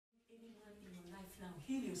now.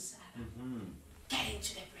 Heal yourself. Get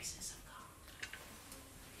into the presence of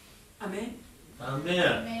God. Amen.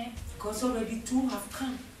 Amen. Because already 2 have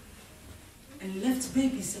come and left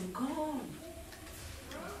babies and gone.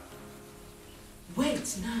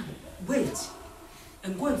 Wait now. Wait.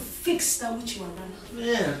 And go and fix that which you are running.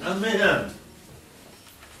 Amen. Amen.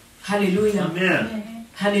 Hallelujah. Amen.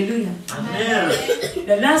 Hallelujah. Amen.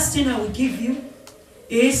 The last thing I will give you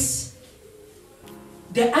is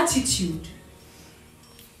the attitude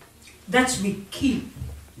that we keep.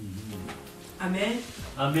 Amen.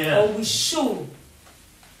 Amen. Or we show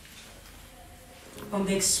on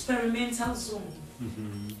the experimental zone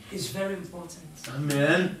is very important.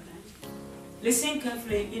 Amen. Listen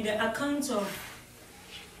carefully. In the account of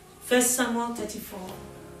 1 Samuel 34,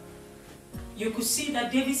 you could see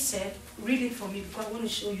that David said, read it for me because I want to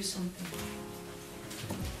show you something.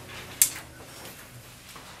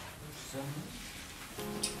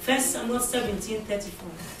 1 Samuel 17:34.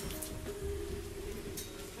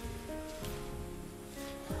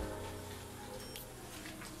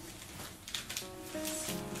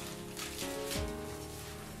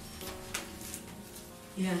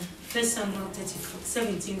 Yeah, 1 Samuel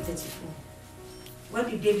 17:34. What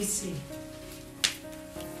did David say?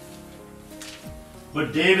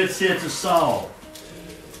 But David said to Saul,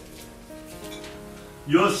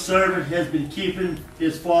 your servant has been keeping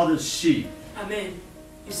his father's sheep. Amen.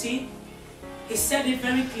 You see? He said it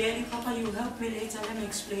very clearly. Papa, you will help me later. Let me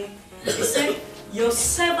explain. He said, your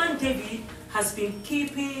servant David has been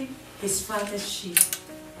keeping his father's sheep.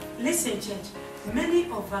 Listen, church. Many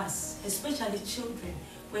of us, especially children,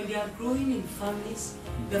 when they are growing in families,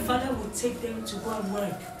 the father will take them to go and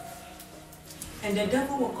work. And the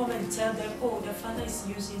devil will come and tell them, oh, the father is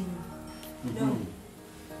using you. No.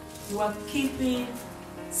 You are keeping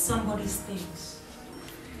somebody's things.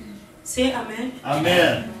 Say amen.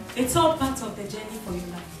 Amen. It's all part of the journey for your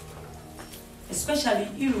life. Especially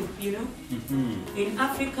Europe, you know. In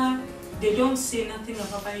Africa, they don't say nothing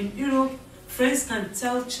about it. But in Europe, friends can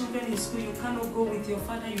tell children in school, you cannot go with your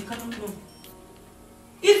father, you cannot go.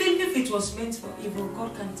 Even if it was meant for evil,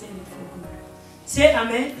 God can turn it for good. Say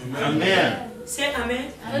amen. Amen. Say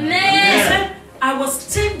amen. Amen. He said, I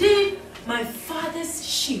was tending my father's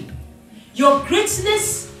sheep. Your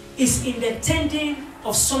greatness is in the tending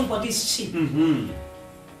of somebody's sheep.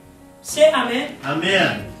 Say amen.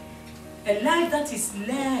 Amen. A life that is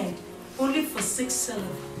led only for sex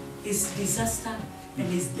selling is disaster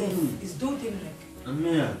and is death. Is doing like.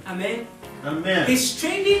 Amen. Amen. Amen. His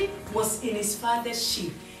training was in his father's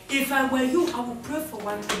sheep. If I were you, I would pray for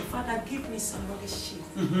one thing. Father, give me somebody's sheep.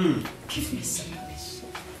 Give me somebody's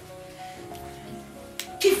sheep.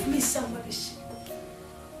 Give me somebody's sheep.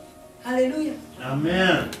 Hallelujah.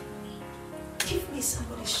 Amen. Give me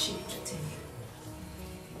somebody's sheep to tell you.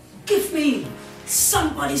 Give me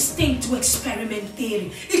somebody's thing to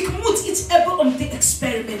experimenteren. Ik moet iets hebben om te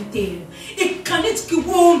experimenteren. Ik kan niet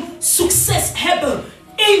gewoon succes hebben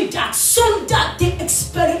in dat zonder te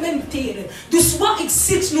experimenteren. Dus wat ik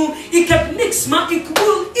zit nu, ik heb niks, maar ik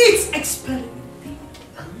wil iets experimenteren.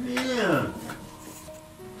 Amen.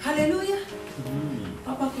 Hallelujah.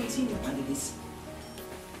 Papa, continue. What did he say?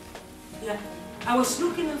 Yeah. I was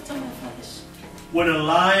looking after my father's. When a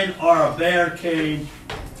lion or a bear came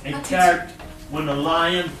and carried, when a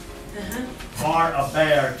lion or a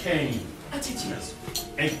bear came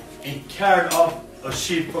and carried off a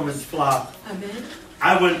sheep from its flock, Amen.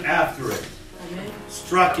 I went after it, Amen.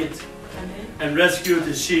 struck it, Amen. and rescued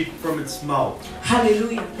the sheep from its mouth.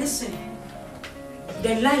 Hallelujah. Listen.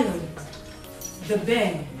 The lion, the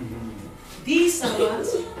bear, these are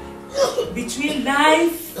what? Between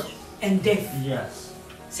life and death. Yes.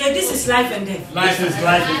 Say, this is life and death. Life is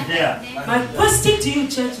life and death. My question to you,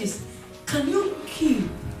 church, is, can you keep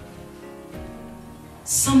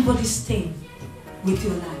somebody's thing with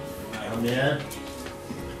your life? Amen.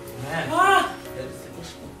 Ah.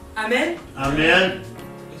 Amen. Amen.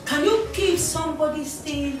 Can you keep somebody's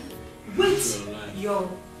thing with your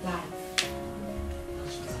life?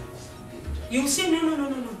 You say,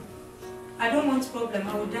 no. I don't want problem.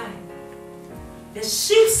 I will die. The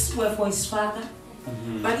sheep were for his father.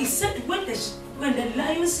 But he said when the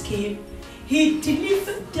lions came, he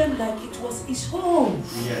delivered them like it was his home.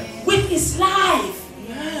 Yes. With his life.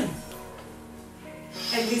 Yeah.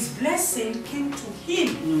 And his blessing came to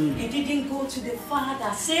him. He didn't go to the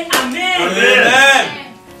father. Say amen.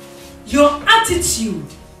 Amen. Your attitude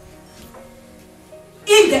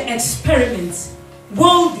in the experiment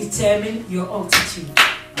will determine your altitude.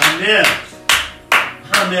 Amen.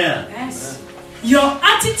 Amen. Yes. Your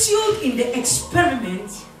attitude in the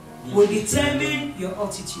experiment will determine your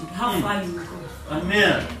altitude, how far you will go.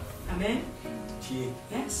 Amen. Amen.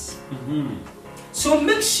 Yes. So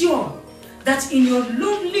make sure that in your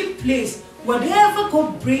lonely place, whatever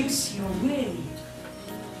God brings your way,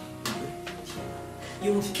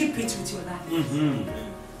 you will keep it with your life.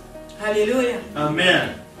 Hallelujah.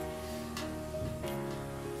 Amen.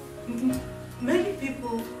 Many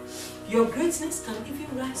people, your greatness can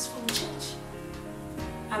even rise from church.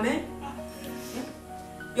 Amen. Yeah.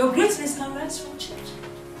 Your greatness can rise from church.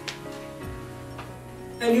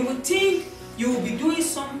 And you would think you will be doing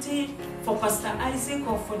something for Pastor Isaac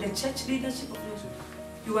or for the church leadership of the church.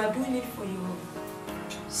 You are doing it for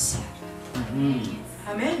yourself. Amen.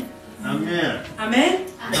 Amen. Amen.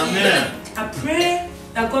 Amen. I pray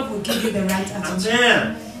that God will give you the right attitude.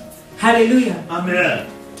 Amen. Hallelujah. Amen.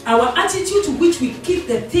 Our attitude to which we keep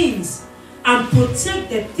the things and protect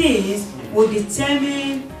the things will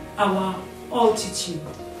determine our altitude.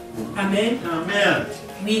 Amen. Amen.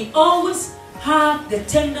 We always have the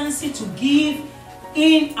tendency to give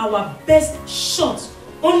in our best shot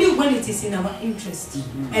only when it is in our interest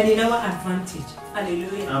and in our advantage.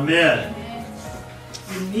 Hallelujah. Amen.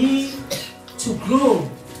 You need to grow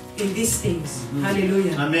in these things.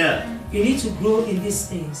 Hallelujah. Amen. You need to grow in these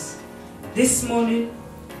things. This morning,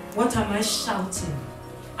 what am I shouting?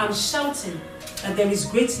 I'm shouting that there is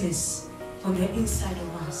greatness on the inside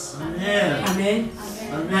of us. Amen. Amen.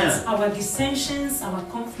 Amen. That our dissensions, our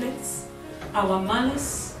conflicts, our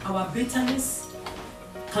malice, our bitterness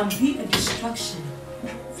can be a distraction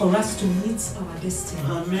for us to meet our destiny.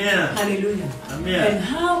 Amen. Hallelujah. Amen. And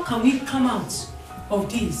how can we come out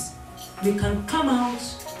of this? We can come out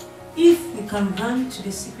if we can run to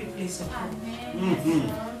the secret place of God.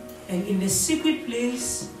 And in the secret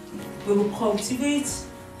place, we will cultivate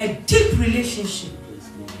a deep relationship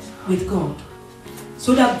with God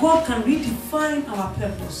so that God can redefine our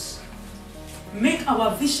purpose, make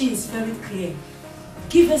our visions very clear,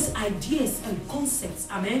 give us ideas and concepts.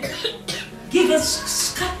 Amen. Give us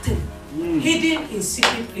scattered, hidden in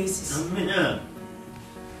secret places. Amen.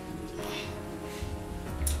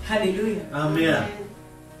 Hallelujah. Amen.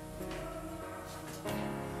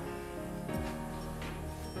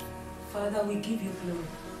 Father, we give you glory.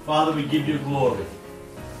 Father, we give you glory.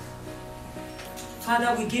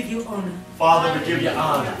 Father, we give you honor. Father, we give you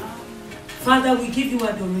honor. Father, we give you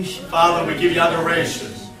adoration. Father, we give you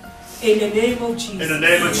adoration. In the name of Jesus. In the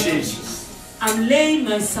name of Jesus. I'm laying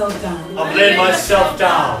myself down. I'm laying myself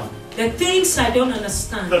down. The things I don't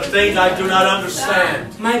understand. The things I do not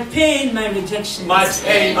understand. My pain, my rejection. My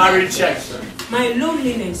pain, my rejection. My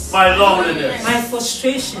loneliness. My loneliness. My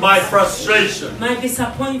frustration. My frustration. My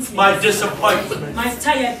disappointment. My disappointment. My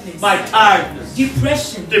tiredness. My tiredness.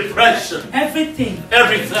 Depression. Depression. Everything.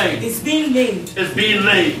 Everything is being laid. Is being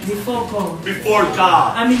laid. Before God. Before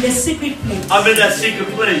God. I'm in the secret place. I'm in that secret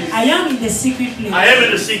place. I am in the secret place. I am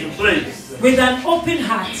in the secret place. With an open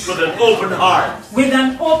heart. With an open heart. With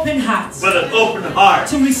an open heart. With an open heart.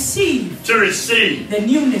 To receive. To receive. The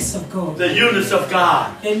newness of God. The newness of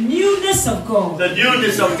God. The newness of God. The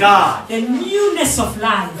newness of God. The newness of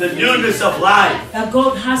life. The newness of life. That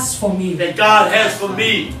God has for me. That God has for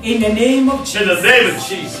me. In the name of Jesus. In the name of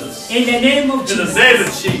Jesus. In the name of Jesus. In the name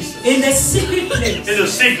of Jesus. In the secret place. In the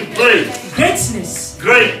secret place. Greatness.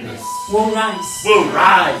 Greatness. Will rise. Will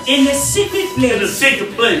rise. In the secret place. In the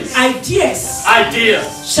secret place. Ideas. Ideas.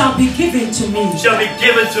 Shall be given to me. Shall be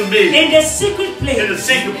given to me. In the secret place. In the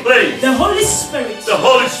secret place. The Holy Spirit. The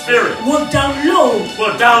Holy Spirit. Will download.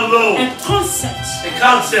 Will download. A concept. A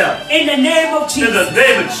concept. In the name of Jesus. In the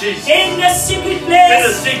name of Jesus. In the secret place. In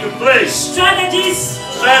the secret place. Strategies.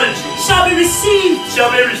 Strategies. Shall be received.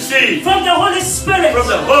 Shall be received. From the Holy Spirit. From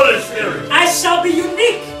the Holy Spirit. I shall be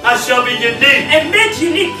unique. I shall be unique. And made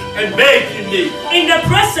unique. And made unique. In the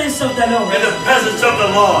presence of the Lord. In the presence of the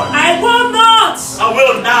Lord. I will not. I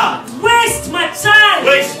will not. Waste my time.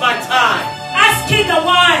 Waste my time. Asking the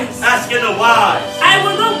wise. Asking the wise. I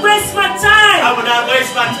will not waste my time. I will not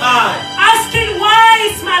waste my time. Asking why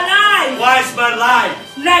is my life. Why is my life.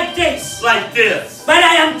 Like this. Like this. But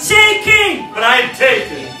I am taking. But I am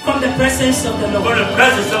taking. From the presence of the Lord. From the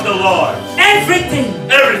presence of the Lord. Everything.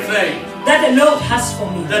 Everything. That the Lord has for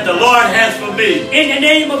me. That the Lord has for me. In the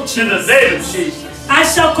name of Jesus. In the name of Jesus. I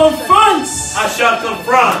shall confront. I shall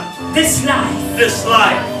confront. This life. This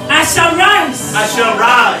life. I shall rise. I shall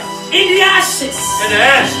rise. In the ashes. In the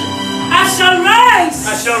ashes. I shall rise.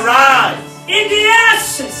 I shall rise. In the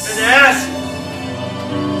ashes. In the ashes.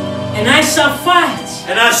 And I shall fight.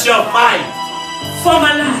 And I shall fight. For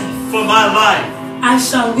my life. For my life. I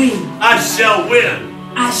shall win. I shall win.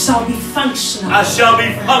 I shall be functional. I shall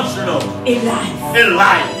be functional. In life. In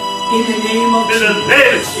life. In the name of Jesus. In the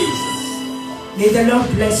name of Jesus. May the Lord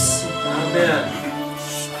bless you. Amen.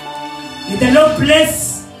 May the Lord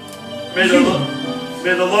bless May you.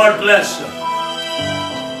 May the Lord bless you.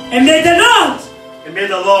 And may the Lord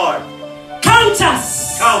count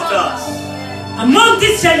us among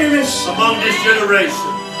this generation.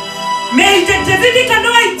 May the Davidic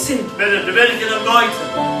anointing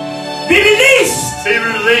be released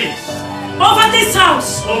over this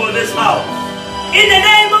house. In the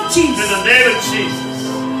name of Jesus.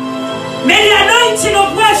 May the anointing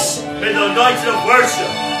of worship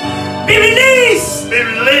be released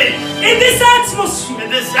in this atmosphere.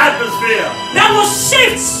 That will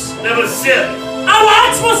shift our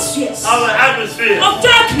atmospheres of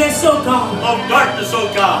darkness, oh God.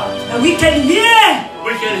 And we can hear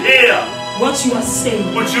what you are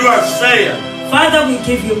saying. Father, we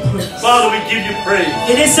give you praise.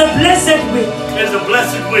 It is a blessed week.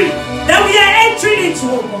 That we are entering into.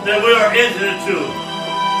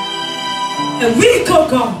 A week, oh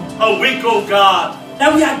God.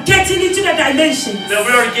 That we are getting into the dimension.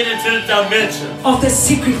 Of the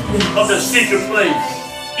secret place.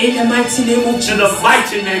 In the mighty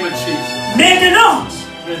name of Jesus.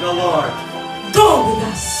 May the Lord go with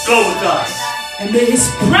us.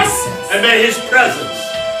 And may His presence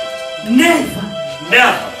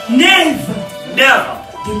never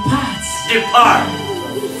depart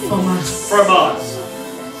from us.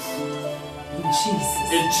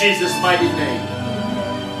 In Jesus' mighty name.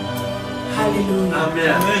 Hallelujah.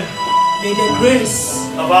 Amen. May the grace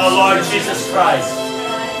of our Lord Jesus Christ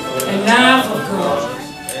and love of God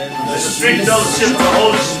and the sweet fellowship of the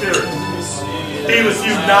Holy Spirit be with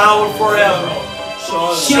you now and forever.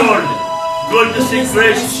 Surely, goodness and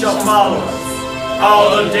grace shall follow us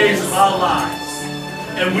all the days of our lives,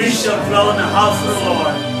 and we shall dwell in the house of the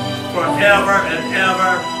Lord forever and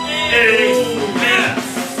ever. Amen.